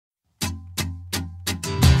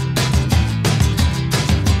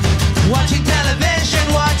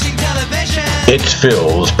It's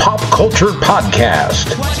Phil's Pop Culture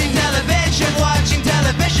Podcast. Watching television.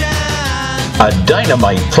 A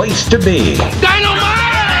dynamite place to be. Dynamite!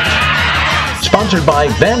 Sponsored by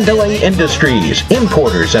Vandelay Industries,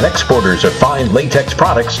 importers and exporters of fine latex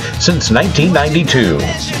products since 1992.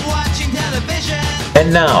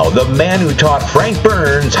 And now, the man who taught Frank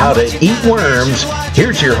Burns how to eat worms,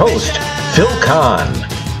 here's your host, Phil Kahn.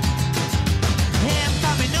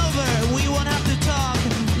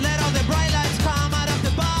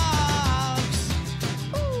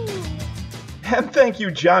 And thank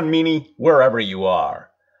you, John Meany, wherever you are.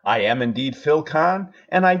 I am indeed Phil Kahn,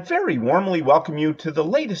 and I very warmly welcome you to the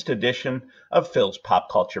latest edition of Phil's Pop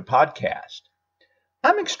Culture Podcast.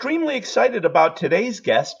 I'm extremely excited about today's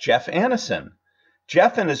guest, Jeff Annison.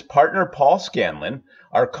 Jeff and his partner, Paul Scanlan,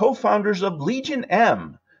 are co-founders of Legion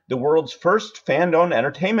M, the world's first fan-owned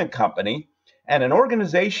entertainment company, and an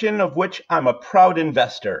organization of which I'm a proud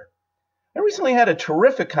investor. I recently had a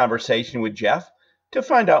terrific conversation with Jeff to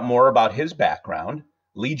find out more about his background,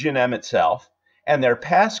 Legion M itself, and their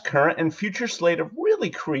past, current, and future slate of really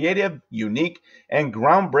creative, unique, and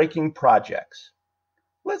groundbreaking projects.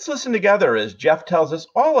 Let's listen together as Jeff tells us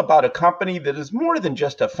all about a company that is more than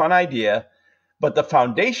just a fun idea, but the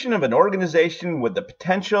foundation of an organization with the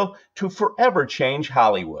potential to forever change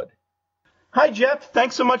Hollywood. Hi, Jeff.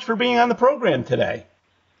 Thanks so much for being on the program today.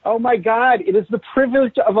 Oh, my God. It is the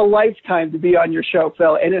privilege of a lifetime to be on your show,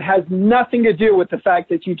 Phil, and it has nothing to do with the fact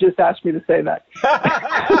that you just asked me to say that.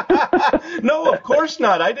 No, of course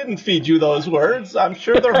not. I didn't feed you those words. I'm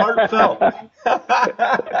sure they're heartfelt.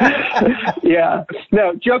 Yeah.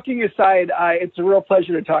 No, joking aside, it's a real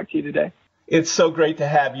pleasure to talk to you today. It's so great to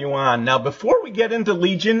have you on. Now, before we get into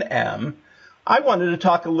Legion M, I wanted to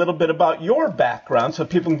talk a little bit about your background so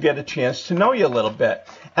people can get a chance to know you a little bit.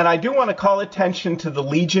 And I do want to call attention to the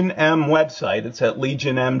Legion M website. It's at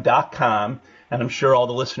legionm.com, and I'm sure all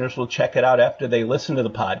the listeners will check it out after they listen to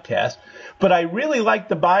the podcast. But I really like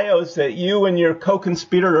the bios that you and your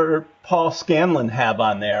co-conspirator, Paul Scanlan, have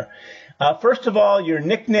on there. First of all, your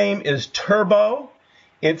nickname is Turbo.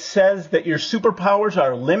 It says that your superpowers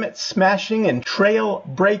are limit smashing and trail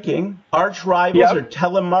breaking. Arch rivals are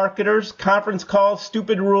telemarketers, conference calls,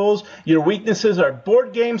 stupid rules. Your weaknesses are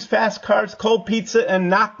board games, fast cars, cold pizza, and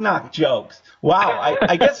knock-knock jokes. Wow,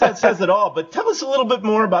 I guess that says it all. But tell us a little bit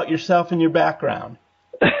more about yourself and your background.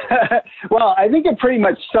 Well, I think it pretty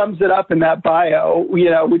much sums it up in that bio,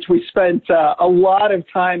 which we spent a lot of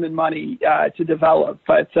time and money to develop.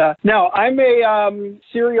 But no, I'm a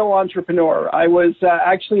serial entrepreneur. I was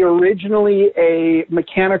actually originally a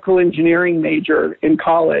mechanical engineering major in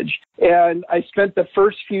college, and I spent the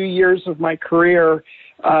first few years of my career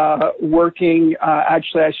working.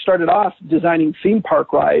 Actually, I started off designing theme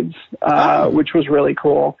park rides, which was really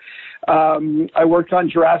cool. I worked on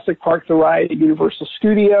Jurassic Park the ride at Universal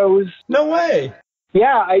Studios. No way.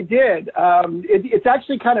 Yeah, I did. It's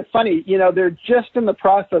actually kind of funny. They're just in the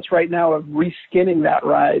process right now of reskinning that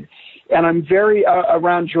ride. And I'm very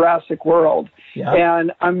around Jurassic World. Yeah.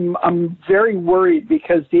 And I'm very worried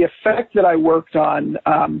because the effect that I worked on,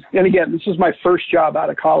 and again, this was my first job out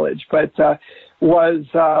of college, but was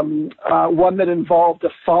one that involved a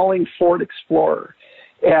falling Ford Explorer.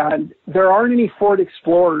 And there aren't any Ford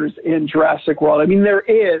Explorers in Jurassic World. I mean, there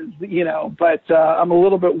is, but I'm a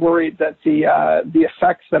little bit worried that the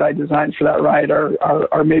effects that I designed for that ride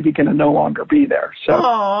are maybe going to no longer be there.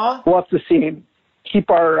 So we'll have to see. Keep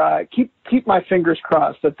my fingers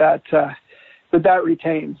crossed that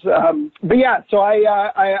retains. But yeah, so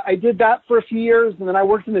I did that for a few years, and then I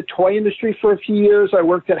worked in the toy industry for a few years. I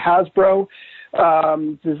worked at Hasbro,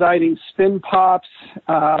 designing spin pops.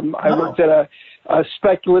 I worked at a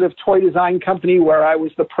speculative toy design company where I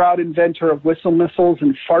was the proud inventor of whistle missiles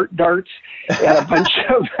and fart darts and a bunch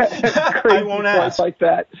of crazy stuff like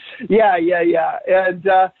that. Yeah. And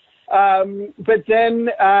but then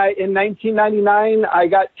in 1999, I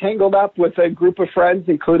got tangled up with a group of friends,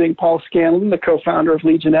 including Paul Scanlan, the co-founder of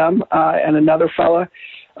Legion M, and another fella.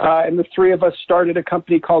 And the three of us started a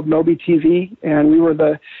company called MobiTV, and we were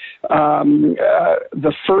the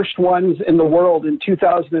first ones in the world in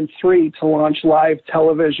 2003 to launch live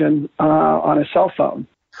television on a cell phone.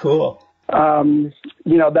 Cool.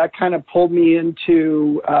 That kind of pulled me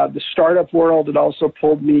into the startup world. It also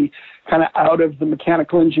pulled me kind of out of the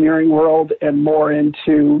mechanical engineering world and more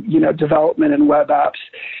into, development and web apps.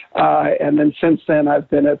 And then since then, I've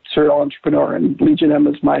been a serial entrepreneur, and Legion M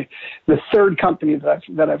is the third company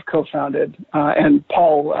that I've co-founded. And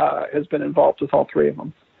Paul has been involved with all three of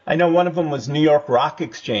them. I know one of them was New York Rock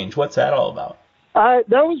Exchange. What's that all about? That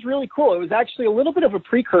was really cool. It was actually a little bit of a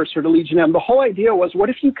precursor to Legion M. The whole idea was, what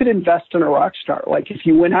if you could invest in a rock star? Like, if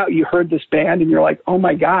you went out, you heard this band, and you're like, oh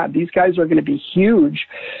my God, these guys are going to be huge.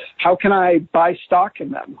 How can I buy stock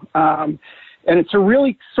in them? And it's a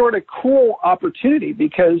really sort of cool opportunity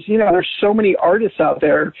because, there's so many artists out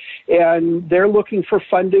there, and they're looking for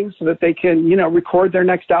funding so that they can, record their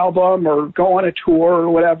next album or go on a tour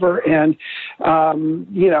or whatever. And,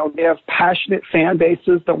 they have passionate fan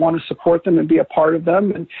bases that want to support them and be a part of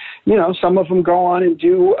them. And, some of them go on and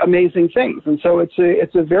do amazing things. And so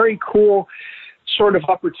it's a very cool sort of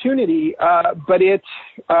opportunity, but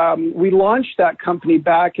we launched that company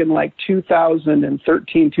back in like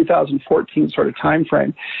 2013, 2014 sort of time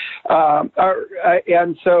frame.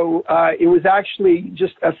 And so it was actually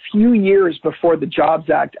just a few years before the Jobs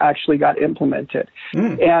Act actually got implemented.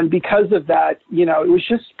 And because of that, it was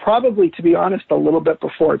just probably, to be honest, a little bit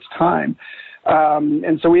before its time.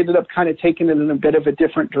 And so we ended up kind of taking it in a bit of a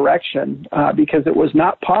different direction because it was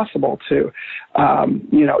not possible to,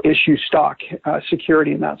 issue stock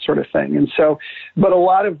security and that sort of thing. And so, but a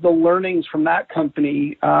lot of the learnings from that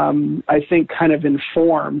company, I think, kind of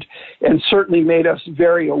informed and certainly made us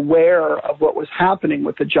very aware of what was happening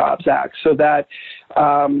with the Jobs Act. So that,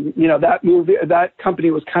 that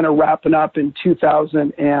company was kind of wrapping up in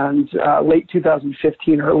late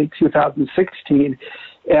 2015, early 2016.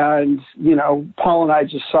 And, Paul and I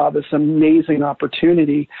just saw this amazing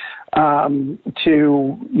opportunity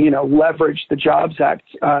to, leverage the Jobs Act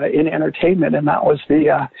in entertainment. And that was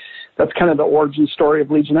that's kind of the origin story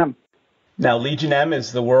of Legion M. Now, Legion M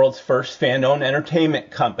is the world's first fan-owned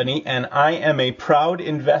entertainment company, and I am a proud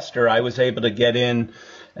investor. I was able to get in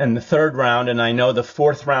the third round, and I know the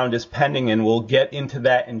fourth round is pending, and we'll get into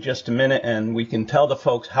that in just a minute, and we can tell the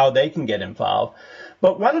folks how they can get involved.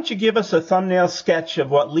 But why don't you give us a thumbnail sketch of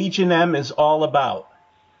what Legion M is all about?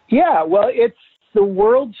 Yeah, well, it's the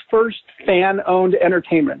world's first fan-owned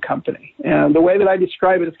entertainment company. And the way that I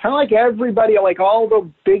describe it, it's kind of like everybody, like all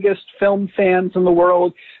the biggest film fans in the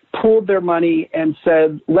world, pooled their money and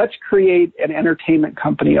said, let's create an entertainment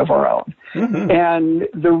company of our own. Mm-hmm. And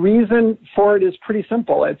the reason for it is pretty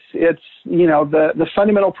simple. It's the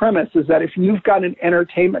fundamental premise is that if you've got an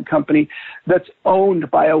entertainment company that's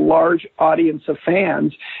owned by a large audience of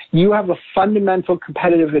fans, you have a fundamental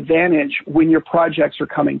competitive advantage when your projects are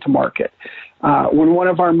coming to market. When one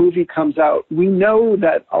of our movie comes out, we know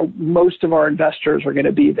that most of our investors are going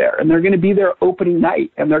to be there, and they're going to be there opening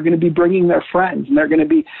night, and they're going to be bringing their friends, and they're going to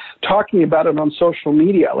be talking about it on social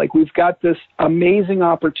media. Like, we've got this amazing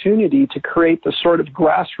opportunity to create the sort of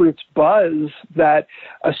grassroots buzz that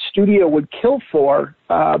a studio would kill for,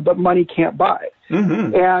 but money can't buy.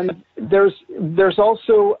 Mm-hmm. And there's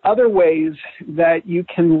also other ways that you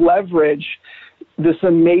can leverage this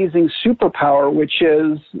amazing superpower, which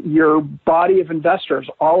is your body of investors.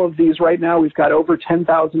 All of these right now, we've got over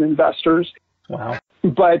 10,000 investors. Wow.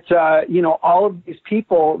 But, all of these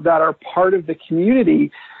people that are part of the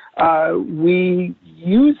community, we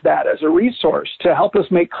use that as a resource to help us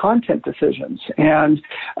make content decisions and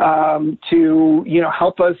to,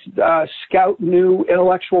 help us scout new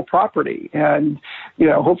intellectual property and,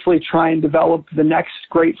 hopefully try and develop the next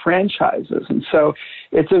great franchises. And so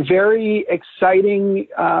it's a very exciting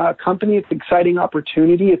company. It's an exciting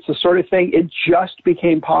opportunity. It's the sort of thing, it just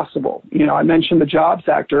became possible. I mentioned the Jobs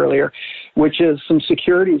Act earlier, which is some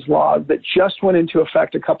securities laws that just went into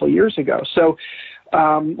effect a couple of years ago. So,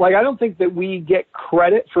 I don't think that we get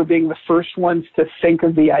credit for being the first ones to think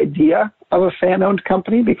of the idea of a fan-owned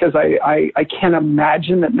company, because I can't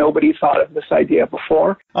imagine that nobody thought of this idea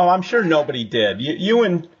before. Oh, I'm sure nobody did. You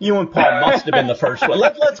and Paul must have been the first one.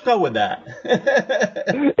 Let's go with that.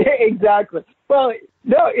 Exactly. Well,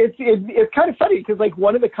 no, it's kind of funny because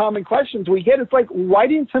one of the common questions we get is why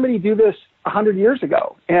didn't somebody do this 100 years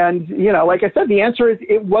ago? And like I said, the answer is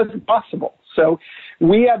it wasn't possible. So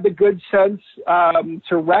we had the good sense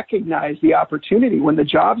to recognize the opportunity when the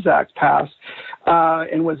Jobs Act passed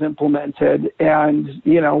and was implemented. And,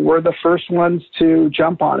 we're the first ones to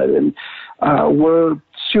jump on it. And we're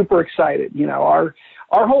super excited. Our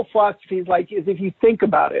whole philosophy is if you think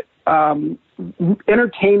about it,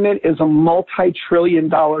 entertainment is a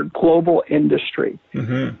multi-trillion-dollar global industry.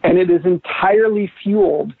 Mm-hmm. And it is entirely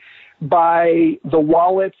fueled by the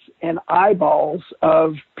wallets and eyeballs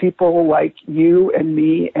of people like you and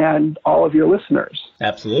me and all of your listeners.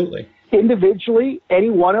 Absolutely. Individually, any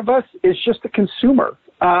one of us is just a consumer.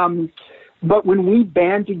 But when we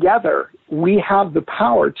band together, we have the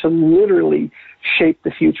power to literally shape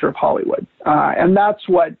the future of Hollywood. And that's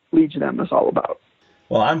what Legion M is all about.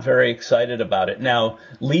 Well, I'm very excited about it. Now,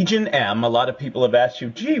 Legion M, a lot of people have asked you,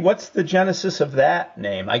 gee, what's the genesis of that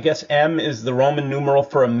name? I guess M is the Roman numeral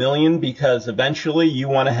for 1,000,000 because eventually you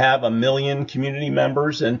want to have 1,000,000 community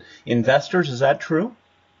members and investors. Is that true?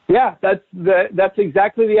 Yeah, that's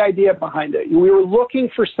exactly the idea behind it. We were looking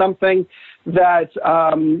for something that,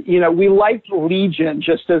 we liked Legion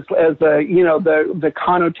just as the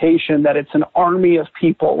connotation that it's an army of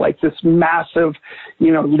people, like this massive,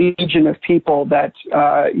 legion of people that,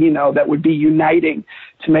 that would be uniting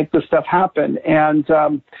to make this stuff happen. And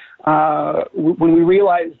when we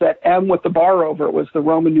realized that M with the bar over it was the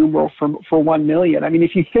Roman numeral for 1,000,000, I mean,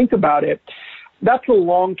 if you think about it, that's a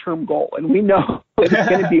long-term goal, and we know it's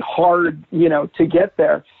going to be hard, to get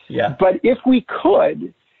there. Yeah. But if we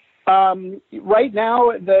could, right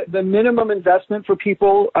now, the minimum investment for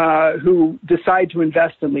people who decide to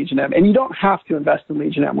invest in Legion M, and you don't have to invest in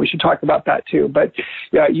Legion M. We should talk about that too. But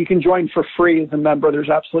you can join for free as a member. There's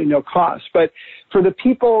absolutely no cost. But for the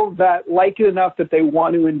people that like it enough that they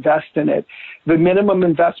want to invest in it, the minimum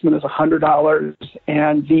investment is $100,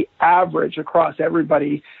 and the average across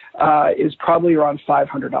everybody is probably around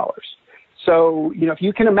 $500. So, if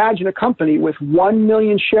you can imagine a company with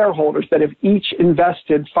 1,000,000 shareholders that have each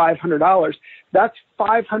invested $500, that's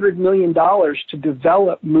 $500 million to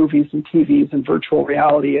develop movies and TVs and virtual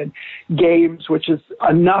reality and games, which is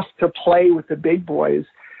enough to play with the big boys.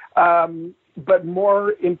 But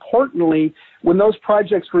more importantly, when those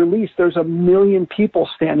projects release, there's 1,000,000 people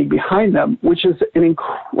standing behind them, which is an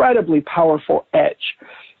incredibly powerful edge.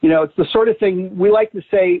 It's the sort of thing we like to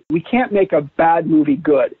say, we can't make a bad movie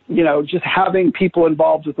good. Just having people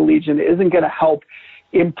involved with the Legion isn't going to help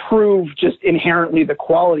improve just inherently the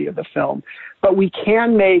quality of the film, but we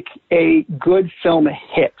can make a good film a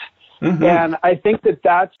hit. Mm-hmm. And I think that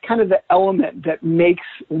that's kind of the element that makes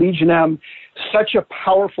Legion M such a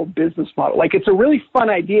powerful business model. Like, it's a really fun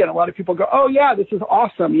idea, and a lot of people go, oh, yeah, this is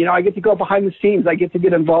awesome. I get to go behind the scenes. I get to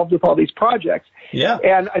get involved with all these projects. Yeah.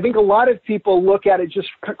 And I think a lot of people look at it just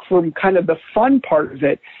from kind of the fun part of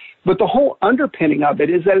it. But the whole underpinning of it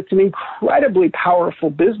is that it's an incredibly powerful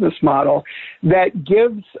business model that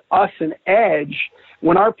gives us an edge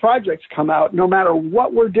when our projects come out. No matter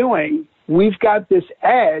what we're doing, we've got this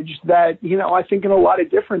edge that, I think in a lot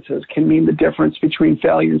of differences can mean the difference between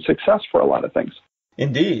failure and success for a lot of things.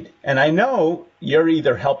 Indeed. And I know you're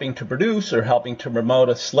either helping to produce or helping to promote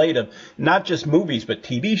a slate of not just movies, but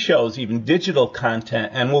TV shows, even digital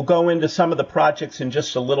content. And we'll go into some of the projects in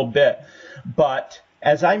just a little bit. But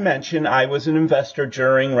as I mentioned, I was an investor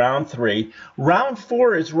during round 3. Round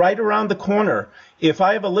 4 is right around the corner. If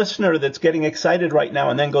I have a listener that's getting excited right now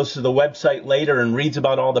and then goes to the website later and reads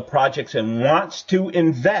about all the projects and wants to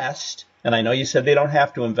invest, and I know you said they don't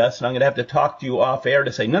have to invest, and I'm going to have to talk to you off air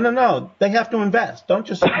to say, no, they have to invest. Don't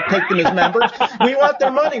just take them as members. We want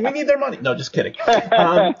their money. We need their money. No, just kidding.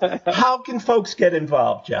 How can folks get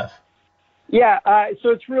involved, Jeff? Yeah, so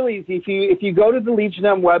it's really easy. If you go to the Legion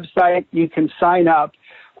M website, you can sign up.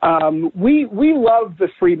 We love the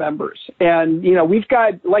free members, and we've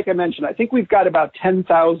got, like I mentioned, I think we've got about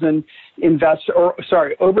 10,000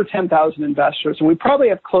 over 10,000 investors, and we probably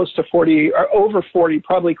have close to 40 or over 40,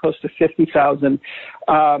 probably close to 50,000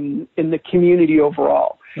 in the community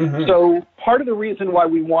overall. Mm-hmm. So part of the reason why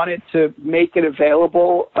we wanted to make it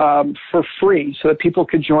available for free so that people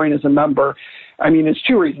could join as a member, I mean, it's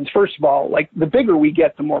 2 reasons. First of all, like, the bigger we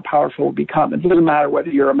get, the more powerful we become. It doesn't matter whether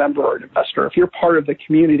you're a member or an investor. If you're part of the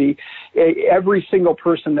community, every single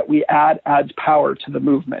person that we add adds power to the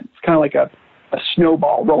movement. It's kind of like a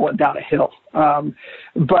snowball rolling down a hill.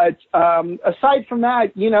 But aside from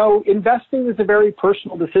that, investing is a very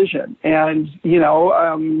personal decision. And,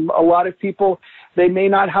 a lot of people, they may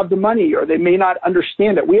not have the money or they may not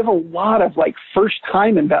understand it. We have a lot of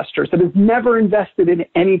first-time investors that have never invested in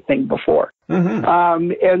anything before.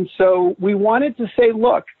 Mm-hmm. And so we wanted to say,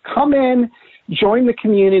 look, come in, join the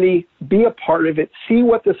community, be a part of it, see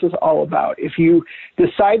what this is all about. If you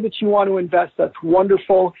decide that you want to invest, that's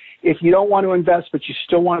wonderful. If you don't want to invest, but you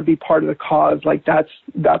still want to be part of the cause,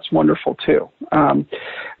 that's wonderful too.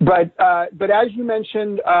 But as you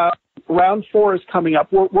mentioned, round 4 is coming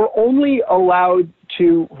up. We're only allowed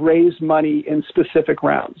to raise money in specific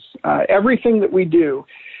rounds. Everything that we do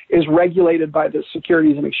is regulated by the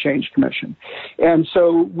Securities and Exchange Commission. And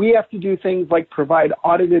so we have to do things like provide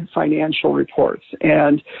audited financial reports.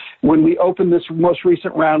 And when we opened this most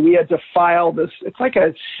recent round, we had to file this, it's like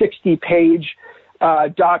a 60-page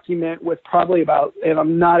document with probably about, and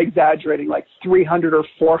I'm not exaggerating, 300 or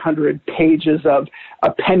 400 pages of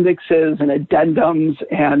appendixes and addendums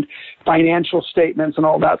and financial statements and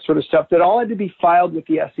all that sort of stuff that all had to be filed with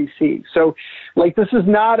the SEC. So, this is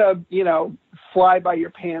not a, fly by your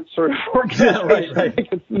pants sort of organization.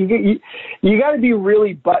 Right. You got to be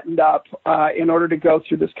really buttoned up in order to go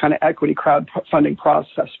through this kind of equity crowdfunding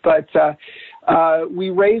process. But we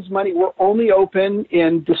raise money. We're only open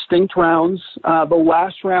in distinct rounds. The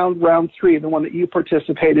last round, round 3, the one that you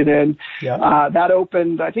participated in, that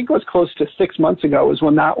opened, I think it was close to 6 months ago was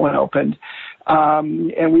when that one opened.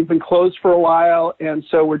 And we've been closed for a while, and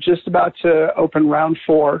so we're just about to open round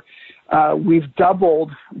 4. We've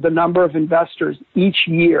doubled the number of investors each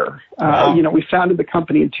year. Wow. We founded the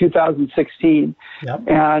company in 2016,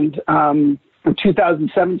 and in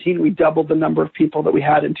 2017, we doubled the number of people that we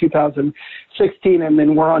had in 2016, and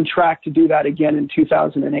then we're on track to do that again in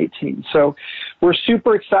 2018. So we're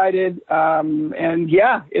super excited, and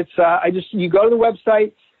it's you go to the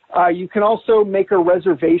website. You can also make a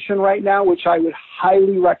reservation right now, which I would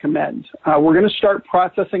highly recommend. We're going to start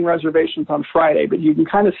processing reservations on Friday, but you can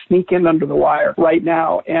kind of sneak in under the wire right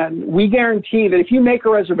now. And we guarantee that if you make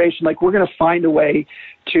a reservation, we're going to find a way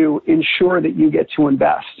to ensure that you get to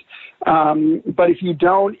invest. But if you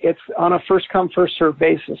don't, it's on a first-come, first-served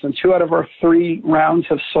basis. And 2 out of our 3 rounds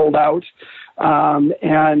have sold out.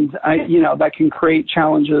 That can create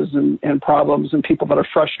challenges and problems and people that are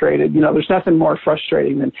frustrated. There's nothing more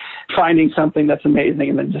frustrating than finding something that's amazing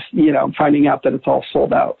and then just, finding out that it's all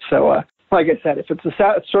sold out. So, like I said, if it's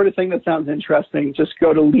the sort of thing that sounds interesting, just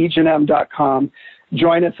go to legionm.com,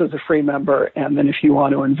 join us as a free member, and then if you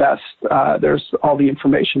want to invest, there's all the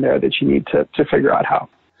information there that you need to figure out how.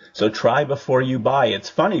 So try before you buy. It's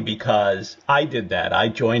funny because I did that. I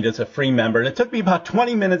joined as a free member, and it took me about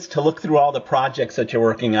 20 minutes to look through all the projects that you're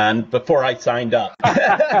working on before I signed up.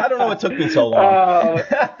 I don't know what took me so long.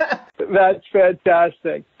 Oh, that's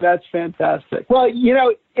fantastic. That's fantastic. Well,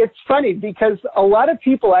 it's funny because a lot of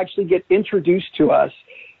people actually get introduced to us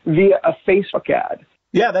via a Facebook ad.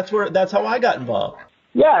 Yeah, that's how I got involved.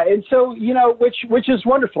 Yeah, and so, which is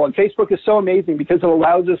wonderful. And Facebook is so amazing because it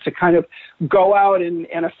allows us to kind of go out and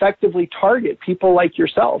effectively target people like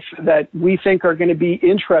yourself that we think are going to be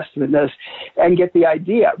interested in this and get the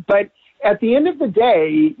idea. But at the end of the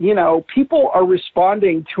day, people are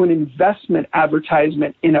responding to an investment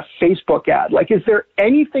advertisement in a Facebook ad. Is there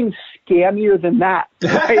anything scammier than that?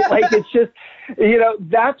 Right? It's just,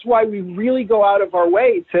 that's why we really go out of our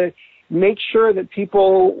way to make sure that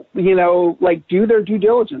people, do their due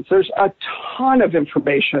diligence. There's a ton of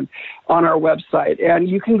information on our website, and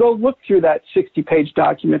you can go look through that 60-page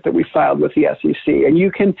document that we filed with the SEC, and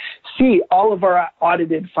you can see all of our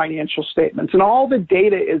audited financial statements, and all the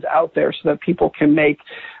data is out there so that people can make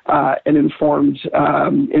an informed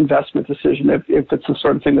investment decision if it's the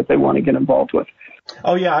sort of thing that they want to get involved with.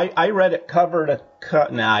 Oh, yeah, I read it cover to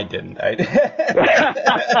cut. No, I didn't. I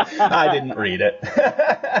didn't read it.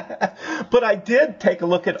 But I did take a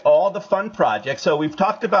look at all the fun projects. So we've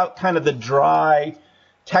talked about kind of the dry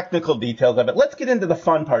technical details of it. Let's get into the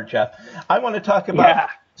fun part, Jeff. I want to talk about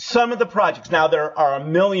some of the projects. Now, there are a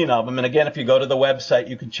million of them. And again, if you go to the website,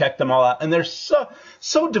 you can check them all out. And they're so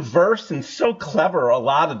diverse and so clever, a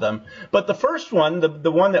lot of them. But the first one,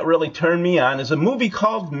 the one that really turned me on, is a movie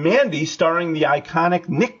called Mandy, starring the iconic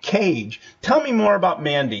Nick Cage. Tell me more about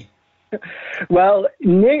Mandy. Well,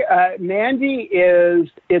 Mandy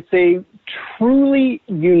it's a truly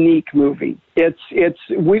unique movie.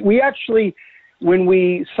 We actually, when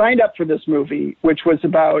we signed up for this movie, which was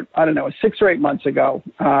about, 6 or 8 months ago,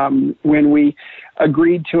 when we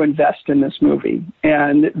agreed to invest in this movie.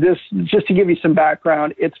 And this, just to give you some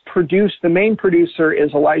background, it's produced, the main producer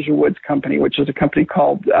is Elijah Wood's company, which is a company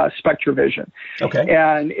called SpectraVision. Okay.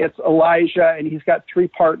 And it's Elijah, and he's got 3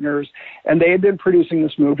 partners, and they had been producing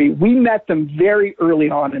this movie. We met them very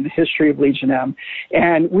early on in the history of Legion M,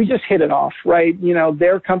 and we just hit it off, right?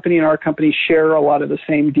 Their company and our company share a lot of the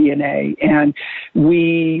same DNA, and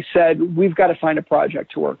we said, we've got to find a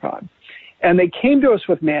project to work on. And they came to us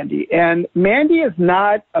with Mandy. And Mandy is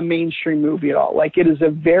not a mainstream movie at all. It is a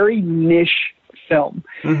very niche film.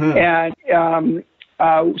 Mm-hmm. And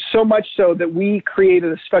so much so that we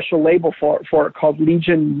created a special label for it called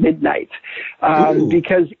Legion Midnight,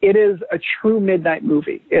 because it is a true midnight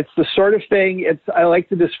movie. It's the sort of thing, I like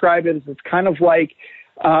to describe it as it's kind of like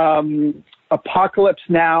Apocalypse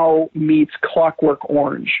Now meets Clockwork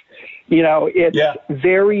Orange. It's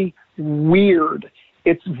very weird.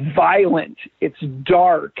 It's violent. It's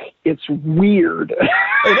dark. It's weird.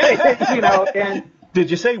 And did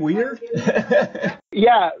you say weird?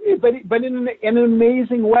 Yeah, but in an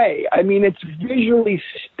amazing way. I mean, it's visually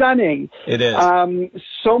stunning. It is.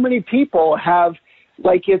 So many people have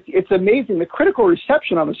Like it's amazing. The critical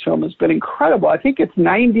reception on this film has been incredible. I think it's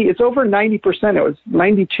over 90%. It was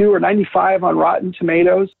 92 or 95 on Rotten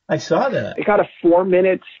Tomatoes. I saw that. It got a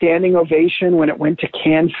 4-minute standing ovation when it went to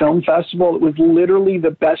Cannes Film Festival. It was literally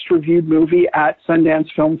the best reviewed movie at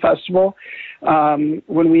Sundance Film Festival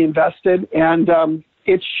when we invested. And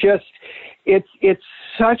it's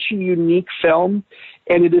such a unique film,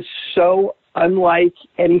 and it is so unlike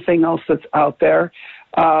anything else that's out there.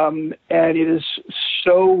 And it is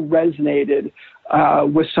so resonated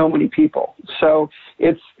with so many people. So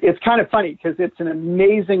it's kind of funny because it's an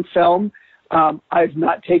amazing film. I've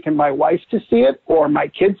not taken my wife to see it or my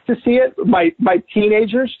kids to see it, my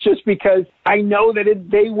teenagers, just because I know that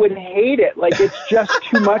they would hate it. Like, it's just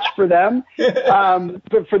too much for them.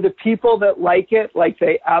 But for the people that like it, like,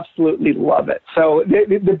 they absolutely love it. So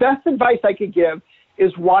the best advice I could give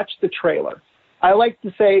is watch the trailer. I like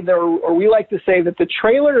to say, we like to say that the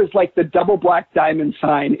trailer is like the double black diamond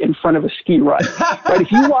sign in front of a ski run. But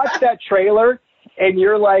if you watch that trailer and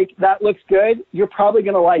you're like, that looks good, you're probably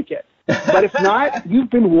going to like it. But if not, you've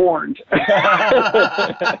been warned.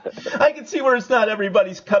 I can see where it's not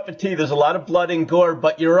everybody's cup of tea. There's a lot of blood and gore,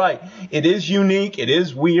 but you're right. It is unique. It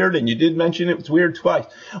is weird, and you did mention it was weird twice.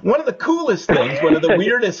 One of the coolest things, one of the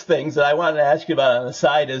weirdest things that I wanted to ask you about on the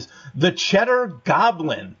side is the Cheddar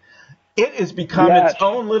Goblin. It has become its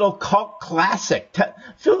own little cult classic.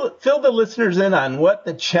 Fill the listeners in on what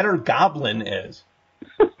the Cheddar Goblin is.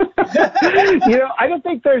 I don't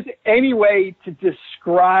think there's any way to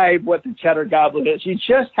describe what the Cheddar Goblin is. You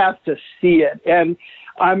just have to see it. And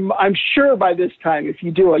I'm sure by this time, if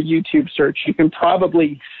you do a YouTube search, you can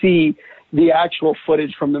probably see the actual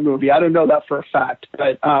footage from the movie. I don't know that for a fact,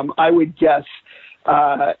 but I would guess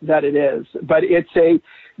that it is. But it's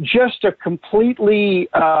just a completely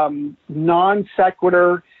non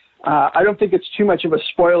sequitur. I don't think it's too much of a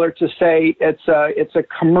spoiler to say it's a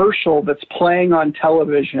commercial that's playing on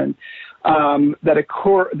television that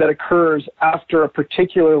occurs after a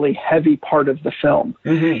particularly heavy part of the film.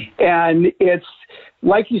 Mm-hmm. And it's,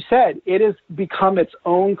 like you said, it has become its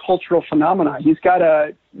own cultural phenomenon.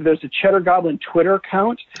 There's a Cheddar Goblin Twitter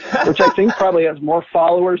account, which I think probably has more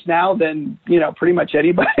followers now than, pretty much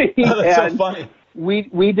anybody. Oh, that's so funny.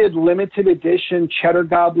 We did limited edition Cheddar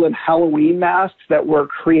Goblin Halloween masks that were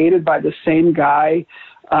created by the same guy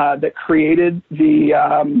that created the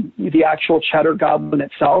actual Cheddar Goblin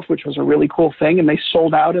itself, which was a really cool thing, and they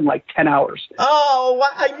sold out in like 10 hours. Oh,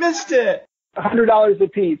 I missed it. $100 a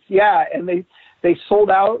piece, yeah, and they sold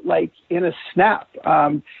out like in a snap.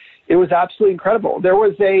 It was absolutely incredible. There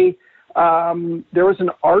was an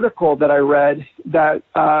article that I read that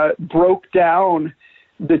broke down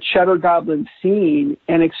the Cheddar Goblin scene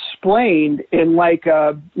and explained in like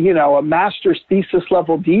a master's thesis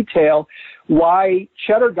level detail why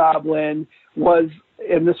Cheddar Goblin was,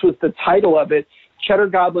 and this was the title of it, Cheddar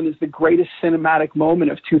Goblin is the greatest cinematic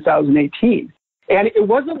moment of 2018. And it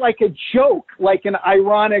wasn't like a joke, like an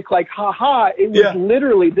ironic, like, haha. It was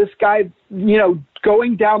literally this guy,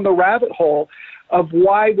 going down the rabbit hole of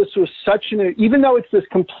why this was even though it's this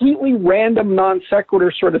completely random non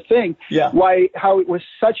sequitur sort of thing, how it was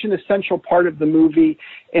such an essential part of the movie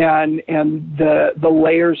and the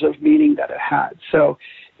layers of meaning that it had. So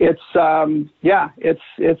it's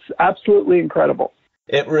absolutely incredible.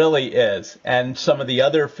 It really is. And some of the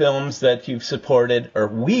other films that you've supported, or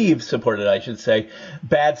we've supported, I should say,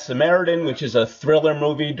 Bad Samaritan, which is a thriller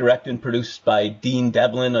movie directed and produced by Dean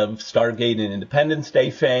Devlin of Stargate and Independence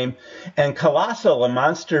Day fame, and Colossal, a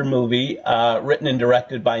monster movie written and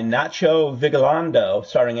directed by Nacho Vigalondo,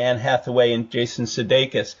 starring Anne Hathaway and Jason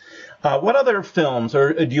Sudeikis. What other films,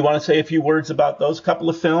 or do you want to say a few words about those couple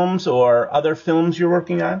of films or other films you're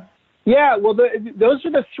working on? Yeah, well, those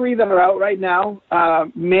are the three that are out right now.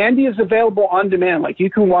 Mandy is available on demand. Like, you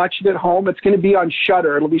can watch it at home. It's going to be on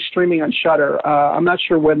Shudder. It'll be streaming on Shudder. I'm not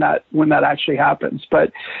sure when that actually happens,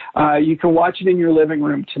 but you can watch it in your living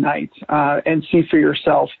room tonight and see for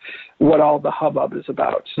yourself what all the hubbub is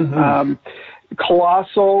about. Mm-hmm.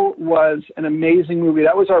 Colossal was an amazing movie.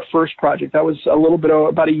 That was our first project. That was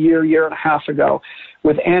about a year and a half ago,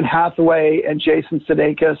 with Anne Hathaway and Jason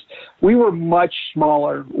Sudeikis. We were much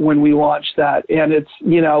smaller when we launched that. And it's,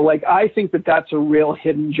 I think that's a real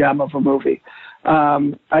hidden gem of a movie.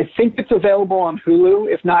 I think it's available on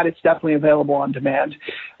Hulu. If not, it's definitely available on demand.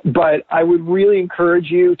 But I would really encourage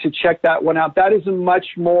you to check that one out. That is a much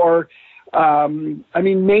more,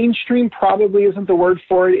 mainstream probably isn't the word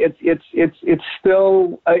for it. It's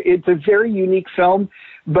still, it's a very unique film,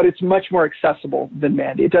 but it's much more accessible than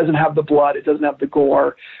Mandy. It doesn't have the blood. It doesn't have the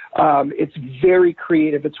gore. It's very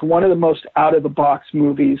creative. It's one of the most out-of-the-box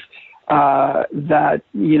movies that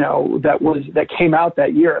came out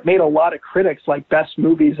that year. It made a lot of critics like best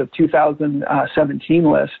movies of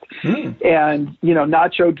 2017 list. And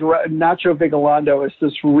Nacho Vigalondo is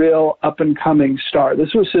this real up and coming star.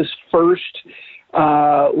 This was his first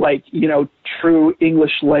true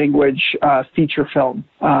English language feature film,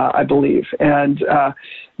 I believe.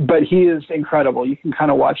 But he is incredible. You can kind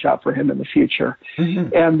of watch out for him in the future.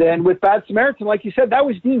 And then with Bad Samaritan, like you said, that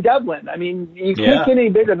was Dean Devlin. I mean, you can't get any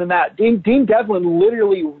bigger than that. Dean Devlin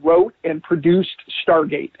literally wrote and produced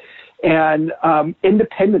Stargate and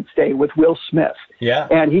Independence Day with Will Smith. Yeah.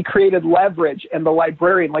 And he created Leverage and The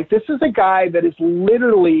Librarian. Like, this is a guy that is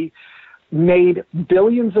literally made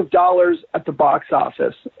billions of dollars at the box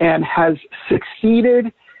office and has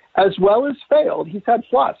succeeded as well as failed. He's had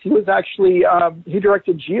flops. He was actually, he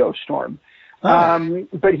directed Geostorm.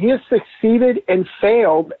 But he has succeeded and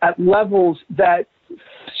failed at levels that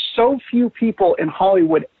so few people in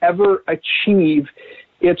Hollywood ever achieve.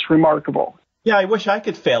 It's remarkable. Yeah, I wish I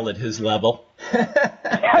could fail at his level.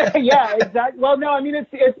 Yeah, exactly. Well, no, I mean,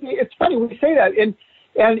 it's funny we say that.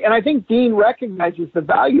 And I think Dean recognizes the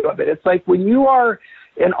value of it. It's like when you are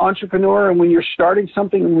an entrepreneur and when you're starting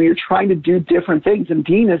something and when you're trying to do different things, and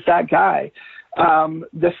Dean is that guy,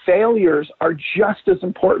 the failures are just as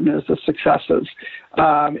important as the successes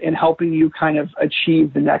in helping you kind of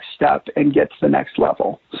achieve the next step and get to the next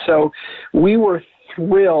level. So we were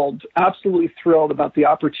thrilled, absolutely thrilled about the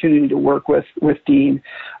opportunity to work with Dean.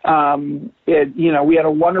 We had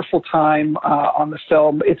a wonderful time on the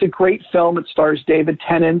film. It's a great film. It stars David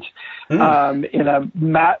Tennant in a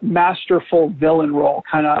masterful villain role,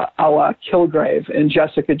 kind of a la Kilgrave and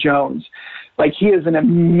Jessica Jones. Like, he is an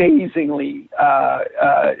amazingly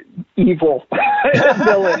evil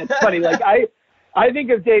villain. It's funny. Like, I think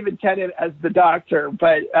of David Tennant as the Doctor,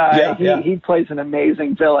 but he plays an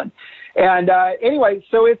amazing villain. And anyway,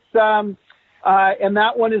 so it's and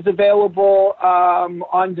that one is available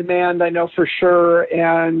on demand, I know for sure.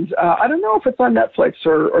 And I don't know if it's on Netflix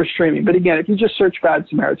or streaming, but again, if you just search Bad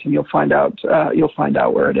Samaritan, you'll find out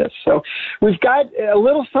where it is. So we've got a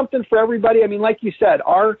little something for everybody. I mean, like you said,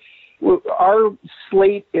 our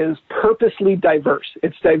slate is purposely diverse.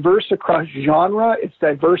 It's diverse across genre. It's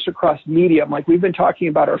diverse across medium. Like we've been talking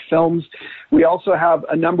about our films. We also have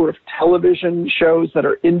a number of television shows that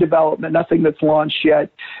are in development, nothing that's launched yet.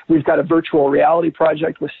 We've got a virtual reality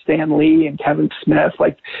project with Stan Lee and Kevin Smith.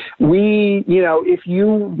 Like if you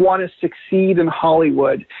want to succeed in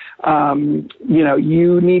Hollywood,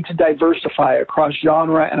 you need to diversify across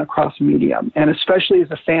genre and across medium. And especially as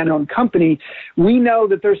a fan-owned company, we know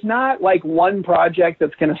that there's not like one project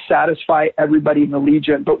that's going to satisfy everybody in the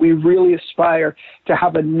Legion, but we really aspire to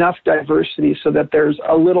have enough diversity so that there's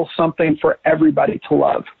a little something for everybody to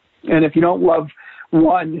love. And if you don't love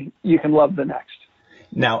one, you can love the next.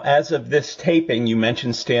 Now, as of this taping, you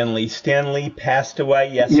mentioned Stan Lee. Stan Lee passed away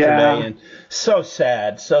yesterday, and so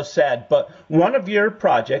sad. But one of your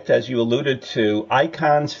projects, as you alluded to,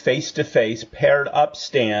 Icons Face to Face, paired up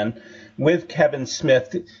Stan with Kevin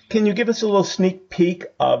Smith. Can you give us a little sneak peek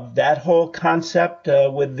of that whole concept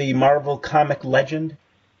with the Marvel comic legend?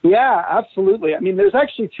 Yeah, absolutely. I mean, there's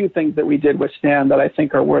actually two things that we did with Stan that I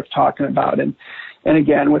think are worth talking about. And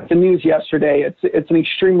again, with the news yesterday, it's an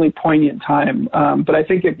extremely poignant time. But I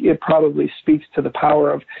think it probably speaks to the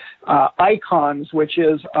power of Icons, which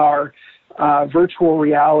is our virtual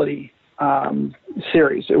reality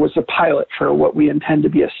series. It was a pilot for what we intend to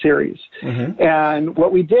be a series. And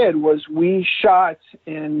what we did was we shot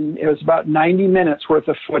it was about 90 minutes worth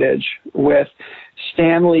of footage with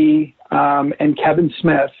Stan Lee and Kevin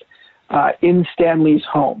Smith in Stan Lee's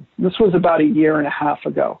home. This was about a year and a half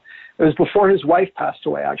ago. It was before his wife passed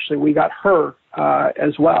away, actually. We got her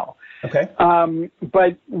as well. Okay.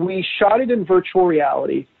 But we shot it in virtual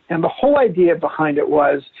reality, and the whole idea behind it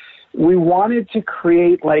was we wanted to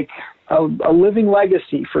create like a living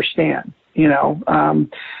legacy for Stan.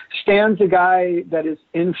 Stan's a guy that has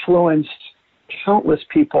influenced countless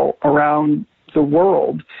people around the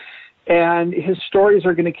world, and his stories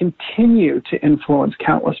are going to continue to influence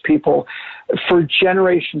countless people for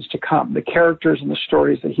generations to come, the characters and the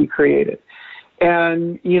stories that he created.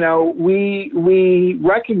 And, we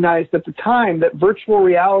recognized at the time that virtual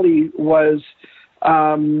reality was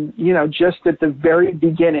just at the very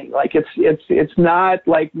beginning. Like it's not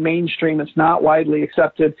like mainstream. It's not widely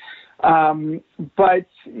accepted. But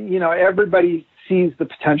everybody sees the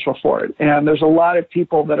potential for it. And there's a lot of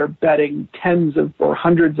people that are betting tens of or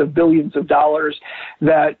hundreds of billions of dollars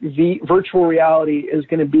that the virtual reality is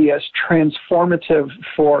going to be as transformative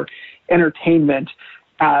for entertainment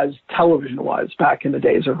as television was back in the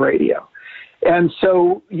days of radio. And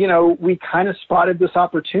so, we kind of spotted this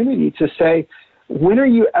opportunity to say, when are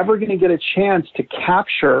you ever going to get a chance to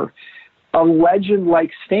capture a legend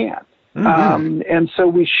like Stan? Mm-hmm. And so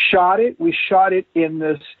we shot it. We shot it in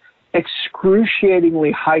this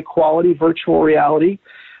excruciatingly high quality virtual reality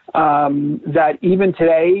that even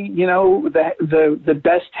today, the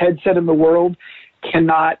best headset in the world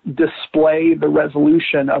cannot display the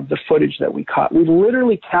resolution of the footage that we caught. We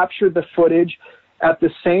literally captured the footage at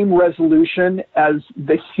the same resolution as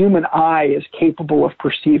the human eye is capable of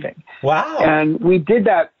perceiving. Wow. And we did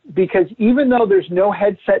that because even though there's no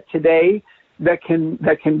headset today that can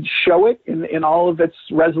show it in all of its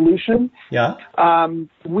resolution,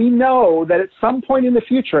 we know that at some point in the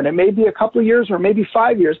future, and it may be a couple of years or maybe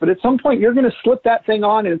 5 years, but at some point you're going to slip that thing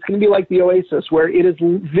on and it's going to be like the Oasis, where it is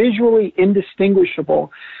visually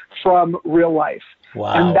indistinguishable from real life.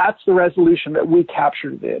 Wow. And that's the resolution that we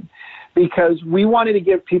captured it, because we wanted to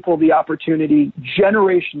give people the opportunity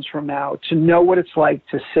generations from now to know what it's like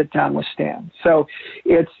to sit down with Stan. So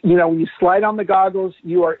it's, when you slide on the goggles,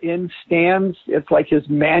 you are in Stan's, it's like his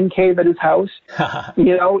man cave at his house.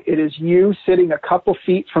 It is you sitting a couple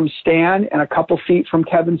feet from Stan and a couple feet from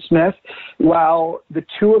Kevin Smith, while the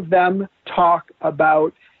two of them talk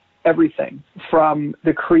about everything from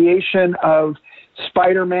the creation of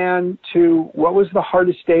Spider-Man to what was the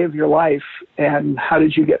hardest day of your life and how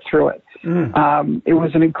did you get through it? It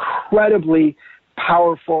was an incredibly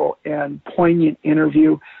powerful and poignant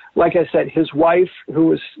interview. Like I said, his wife,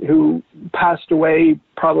 who passed away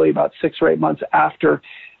probably about 6 or 8 months after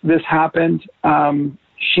this happened,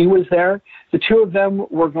 she was there. The two of them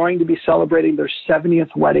were going to be celebrating their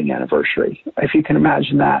 70th wedding anniversary, if you can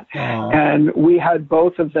imagine that. Aww. And we had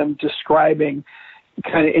both of them describing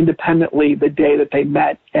kind of independently the day that they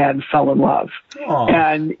met and fell in love. Aww.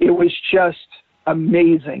 And it was just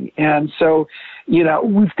amazing. And so,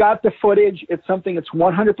 we've got the footage. It's something that's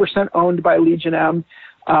 100% owned by Legion M.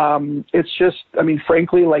 It's just,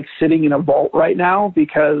 frankly, like sitting in a vault right now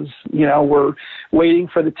because, we're waiting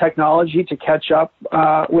for the technology to catch up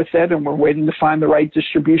with it, and we're waiting to find the right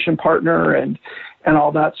distribution partner and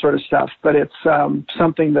all that sort of stuff. But it's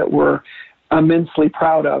something that we're immensely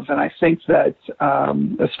proud of. And I think that,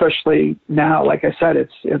 especially now, like I said,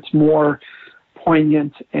 it's more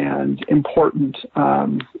poignant and important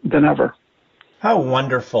than ever. How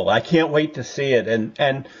wonderful. I can't wait to see it.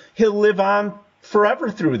 And he'll live on forever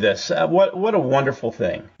through this. What a wonderful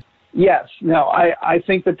thing. Yes. No, I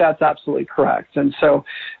think that that's absolutely correct. And so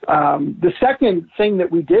the second thing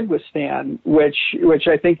that we did with Stan, which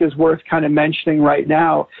I think is worth kind of mentioning right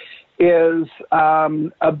now, is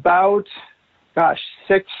about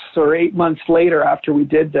 6 or 8 months later after we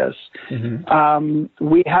did this,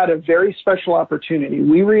 we had a very special opportunity.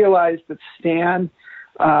 We realized that Stan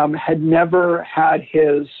had never had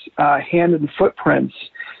his hand and footprints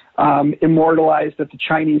immortalized at the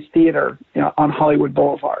Chinese Theater on Hollywood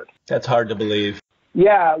Boulevard. That's hard to believe.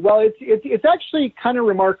 Yeah, well, it's actually kind of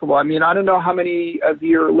remarkable. I don't know how many of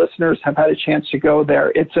your listeners have had a chance to go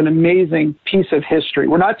there. It's an amazing piece of history.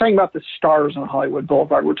 We're not talking about the stars on Hollywood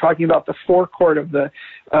Boulevard. We're talking about the forecourt of the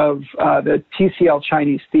TCL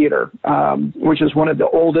Chinese Theater, which is one of the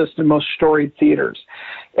oldest and most storied theaters.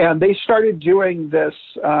 And they started doing this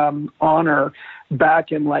honor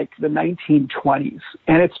back in like the 1920s.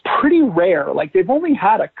 And it's pretty rare. Like they've only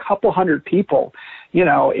had a couple hundred people,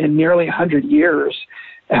 in nearly 100 years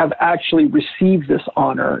have actually received this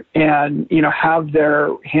honor and, have their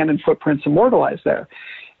hand and footprints immortalized there.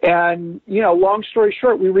 And, long story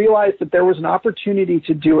short, we realized that there was an opportunity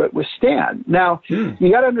to do it with Stan. Now,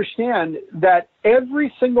 you got to understand that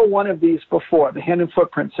every single one of these before, the hand and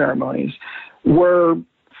footprint ceremonies, were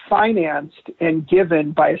financed and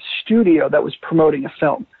given by a studio that was promoting a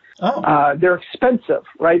film. Oh. They're expensive,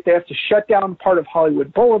 right? They have to shut down part of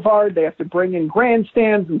Hollywood Boulevard. They have to bring in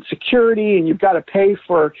grandstands and security, and you've got to pay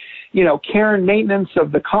for, care and maintenance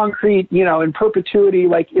of the concrete, in perpetuity.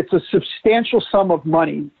 Like it's a substantial sum of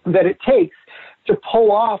money that it takes to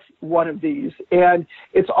pull off one of these. And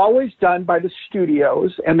it's always done by the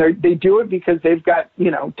studios, and they do it because they've got,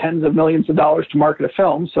 tens of millions of dollars to market a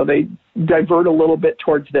film. So they divert a little bit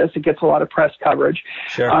towards this. It gets a lot of press coverage.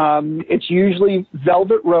 Sure. It's usually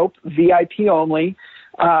velvet rope, VIP only.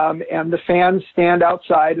 And the fans stand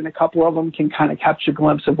outside, and a couple of them can kind of catch a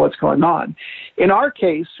glimpse of what's going on. In our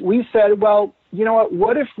case, we said, well, you know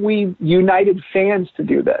what if we united fans to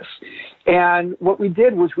do this? And what we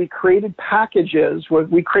did was we created packages.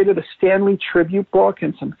 We created a Stanley tribute book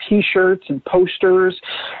and some T-shirts and posters,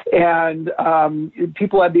 and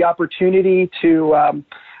people had the opportunity to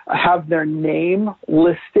have their name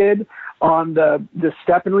listed on the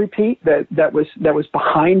step and repeat that was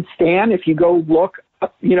behind Stan. If you go look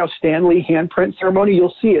up, Stan Lee handprint ceremony,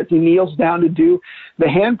 you'll see it. He kneels down to do the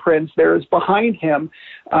handprints. There is behind him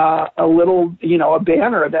a little, a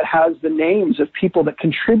banner that has the names of people that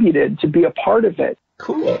contributed to be a part of it.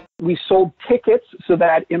 Cool. We sold tickets so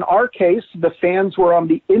that in our case, the fans were on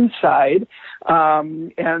the inside,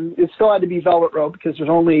 and it still had to be velvet rope because there's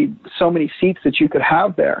only so many seats that you could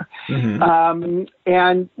have there. Mm-hmm.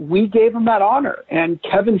 And we gave him that honor. And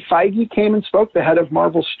Kevin Feige came and spoke, the head of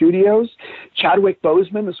Marvel Studios. Chadwick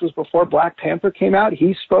Boseman, this was before Black Panther came out,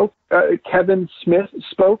 he spoke. Kevin Smith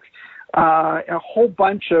spoke. A whole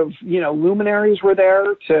bunch of, luminaries were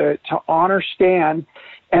there to honor Stan.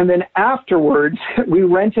 And then afterwards, we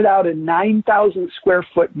rented out a 9,000 square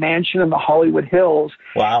foot mansion in the Hollywood Hills.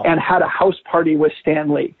 Wow. And had a house party with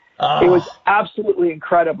Stan Lee. Oh. It was absolutely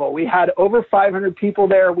incredible. We had over 500 people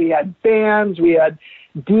there. We had bands. We had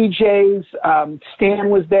DJs. Stan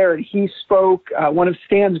was there and he spoke. One of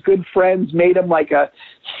Stan's good friends made him like a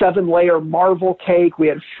 7-layer Marvel cake. We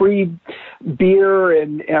had free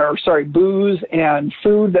booze and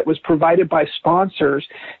food that was provided by sponsors.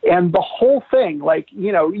 And the whole thing,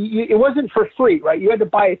 it wasn't for free, right? You had to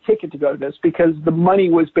buy a ticket to go to this because the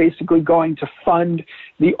money was basically going to fund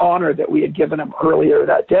the honor that we had given him earlier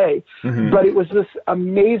that day. Mm-hmm. But it was this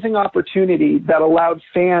amazing opportunity that allowed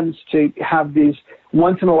fans to have these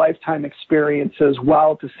once-in-a-lifetime experiences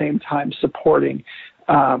while at the same time supporting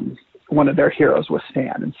one of their heroes with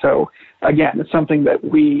Stan. And so, again, it's something that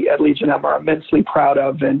we at Legion M are immensely proud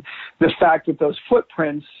of. And the fact that those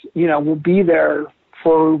footprints, will be there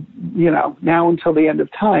for, now until the end of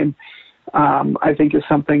time, I think is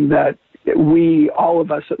something that all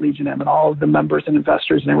of us at Legion M and all of the members and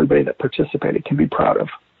investors and everybody that participated can be proud of.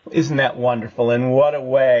 Isn't that wonderful? And what a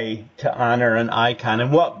way to honor an icon.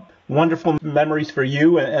 And what wonderful memories for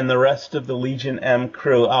you and the rest of the Legion M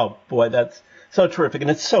crew. Oh, boy, that's so terrific. And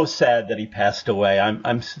it's so sad that he passed away.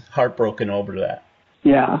 I'm heartbroken over that.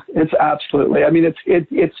 Yeah, it's absolutely. I mean,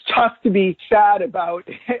 it's tough to be sad about,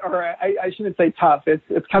 or I shouldn't say tough.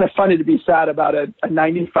 It's kind of funny to be sad about a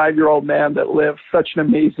 95-year-old man that lived such an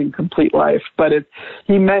amazing, complete life. But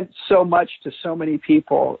he meant so much to so many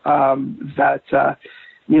people that.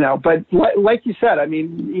 But like you said, I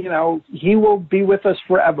mean, he will be with us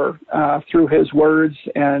forever through his words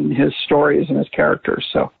and his stories and his characters.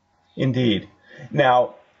 So, indeed.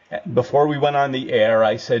 Now, before we went on the air,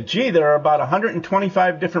 I said, there are about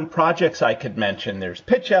 125 different projects I could mention. There's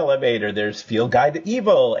Pitch Elevator, there's Field Guide to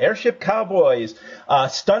Evil, Airship Cowboys,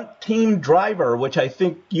 Stunt Team Driver, which I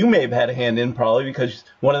think you may have had a hand in probably because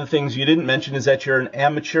one of the things you didn't mention is that you're an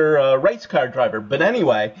amateur race car driver. But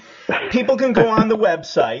anyway, people can go on the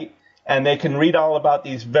website and they can read all about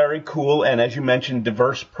these very cool and, as you mentioned,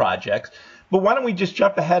 diverse projects. But why don't we just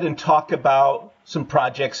jump ahead and talk about some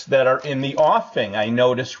projects that are in the offing. I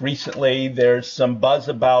noticed recently there's some buzz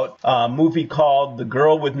about a movie called The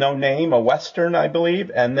Girl with No Name, a Western, I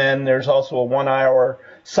believe. And then there's also a 1-hour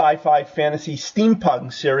sci-fi fantasy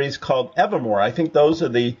steampunk series called Evermore. I think those are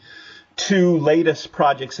the two latest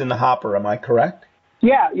projects in the hopper. Am I correct?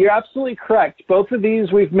 Yeah, you're absolutely correct. Both of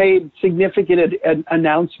these we've made significant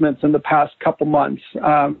announcements in the past couple months.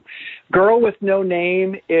 Girl with No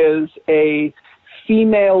Name is a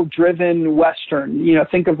female-driven Western,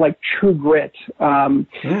 think of like True Grit,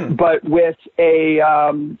 but with a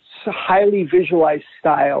highly visualized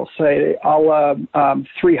style, say a la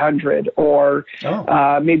 300 or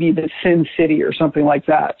maybe the Sin City or something like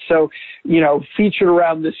that. So, featured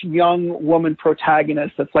around this young woman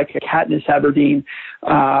protagonist that's like a Katniss Everdeen,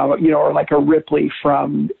 or like a Ripley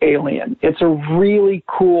from Alien. It's a really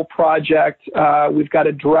cool project. We've got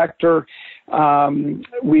a director.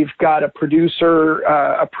 We've got a producer,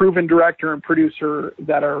 a proven director and producer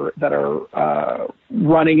that are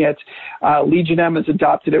running it. Legion M has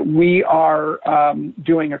adopted it. We are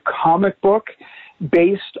doing a comic book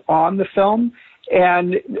based on the film,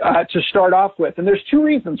 and to start off with. And there's two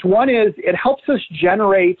reasons. One is it helps us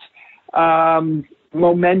generate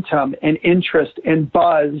momentum and interest and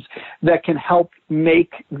buzz that can help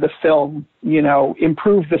make the film,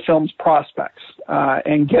 improve the film's prospects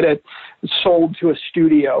and get it sold to a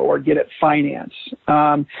studio or get it financed.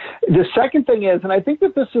 The second thing is, and I think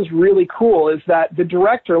that this is really cool, is that the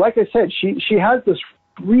director, like I said, she has this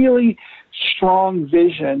really strong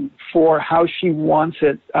vision for how she wants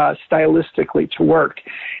it stylistically to work.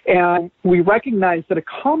 And we recognize that a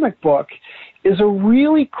comic book is a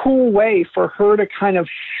really cool way for her to kind of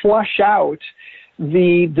flush out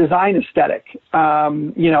the design aesthetic,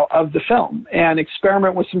 of the film and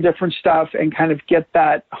experiment with some different stuff and kind of get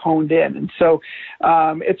that honed in. And so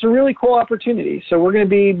it's a really cool opportunity. So we're going to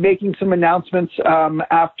be making some announcements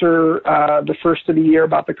after the first of the year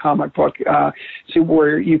about the comic book, so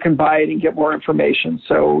where you can buy it and get more information.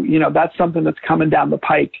 So, that's something that's coming down the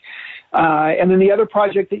pike. And then the other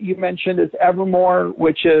project that you mentioned is Evermore,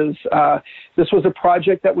 which is, this was a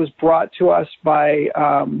project that was brought to us by,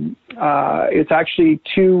 it's actually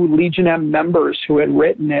 2 Legion M members who had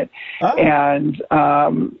written it. Oh. And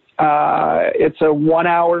it's a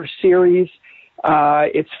 1-hour series.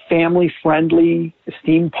 It's family friendly,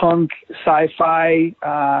 steampunk, sci-fi,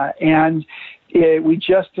 and we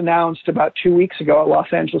just announced about 2 weeks ago at Los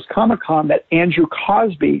Angeles Comic-Con that Andrew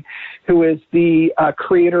Cosby, who is the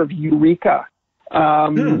creator of Eureka,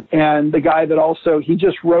 and the guy that also, he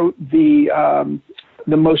just wrote the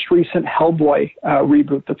most recent Hellboy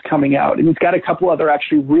reboot that's coming out. And he's got a couple other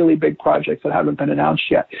actually really big projects that haven't been announced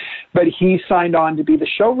yet. But he signed on to be the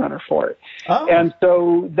showrunner for it. Oh. And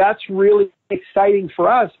so that's really exciting for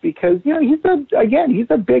us because, he's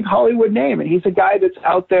a big Hollywood name, and he's a guy that's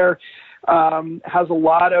out there, has a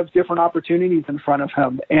lot of different opportunities in front of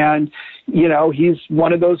him. And, he's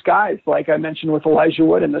one of those guys, like I mentioned with Elijah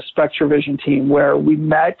Wood and the SpectraVision team, where we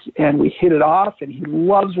met and we hit it off, and he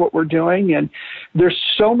loves what we're doing. And there's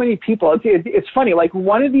so many people. It's funny, like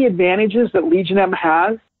one of the advantages that Legion M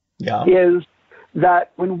has is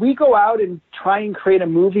that when we go out and try and create a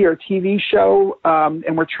movie or TV show,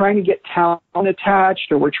 and we're trying to get talent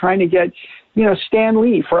attached, or we're trying to get, Stan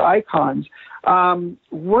Lee for icons,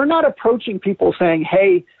 we're not approaching people saying,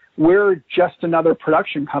 hey, we're just another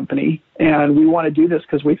production company and we want to do this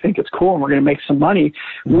because we think it's cool and we're going to make some money.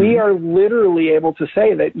 Mm-hmm. We are literally able to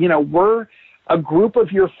say that, we're a group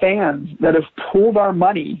of your fans that have pooled our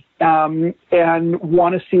money and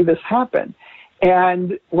want to see this happen.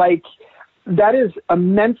 And that is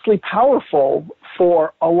immensely powerful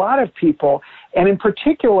for a lot of people, and in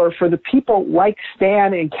particular for the people like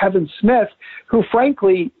Stan and Kevin Smith, who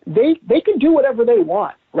frankly, they can do whatever they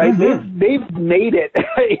want, right? Mm-hmm. They've made it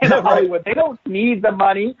in Hollywood. They don't need the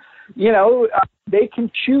money. They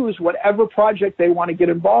can choose whatever project they want to get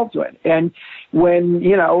involved with. And when,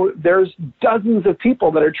 there's dozens of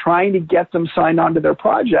people that are trying to get them signed onto their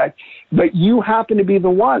project, but you happen to be the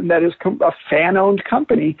one that is a fan-owned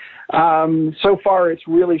company, so far it's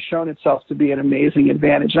really shown itself to be an amazing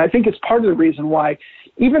advantage. And I think it's part of the reason why,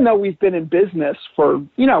 even though we've been in business for,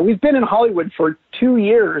 we've been in Hollywood for 2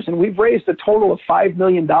 years and we've raised a total of $5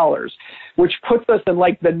 million, which puts us in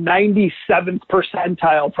the 97th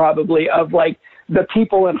percentile probably of the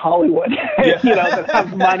people in Hollywood, that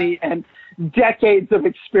have money and decades of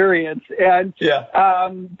experience. And,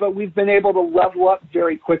 but we've been able to level up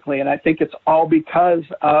very quickly. And I think it's all because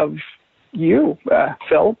of you,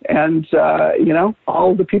 Phil, and,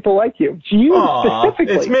 all the people like you. You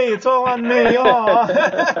specifically. It's me. It's all on me.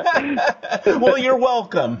 Well, you're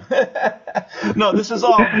welcome. No, this is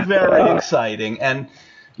all very exciting. And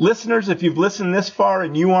listeners, if you've listened this far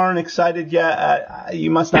and you aren't excited yet, you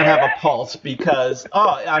must not have a pulse, because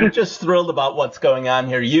I'm just thrilled about what's going on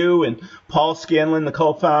here. You and Paul Scanlan, the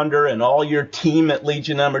co-founder, and all your team at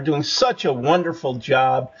Legion M are doing such a wonderful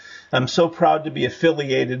job. I'm so proud to be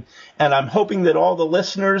affiliated, and I'm hoping that all the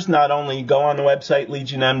listeners not only go on the website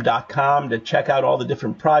legionm.com to check out all the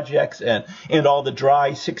different projects and all the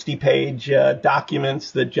dry 60-page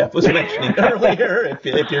documents that Jeff was mentioning earlier,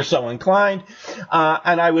 if you're so inclined.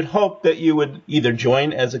 And I would hope that you would either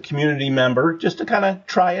join as a community member just to kind of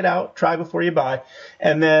try it out, try before you buy,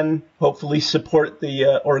 and then hopefully support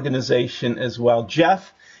the organization as well.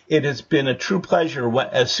 Jeff, it has been a true pleasure.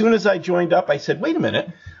 As soon as I joined up, I said, wait a minute,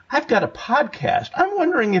 I've got a podcast. I'm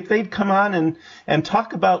wondering if they'd come on and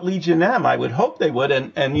talk about Legion M. I would hope they would,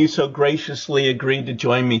 and you so graciously agreed to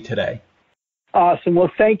join me today. Awesome.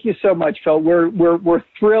 Well, thank you so much, Phil. We're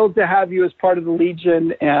thrilled to have you as part of the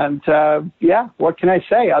Legion, and what can I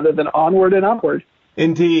say other than onward and upward?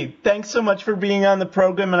 Indeed. Thanks so much for being on the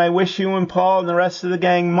program, and I wish you and Paul and the rest of the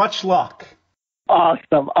gang much luck.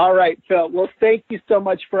 Awesome. All right, Phil. Well, thank you so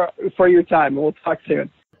much for your time. We'll talk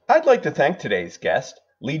soon. I'd like to thank today's guest,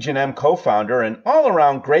 Legion M co-founder and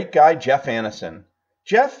all-around great guy, Jeff Annison.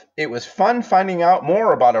 Jeff, it was fun finding out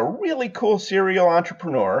more about a really cool serial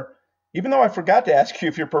entrepreneur, even though I forgot to ask you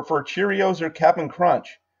if you prefer Cheerios or Cap'n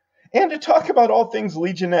Crunch, and to talk about all things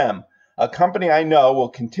Legion M, a company I know will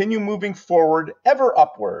continue moving forward ever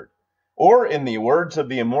upward, or in the words of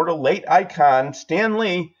the immortal late icon Stan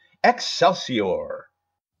Lee, Excelsior.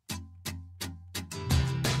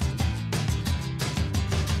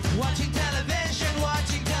 Watching television,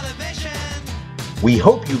 We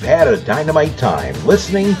hope you've had a dynamite time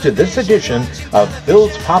listening to this edition of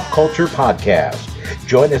Phil's Pop Culture Podcast.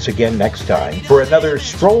 Join us again next time for another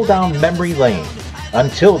stroll down memory lane.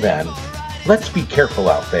 Until then, let's be careful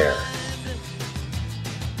out there.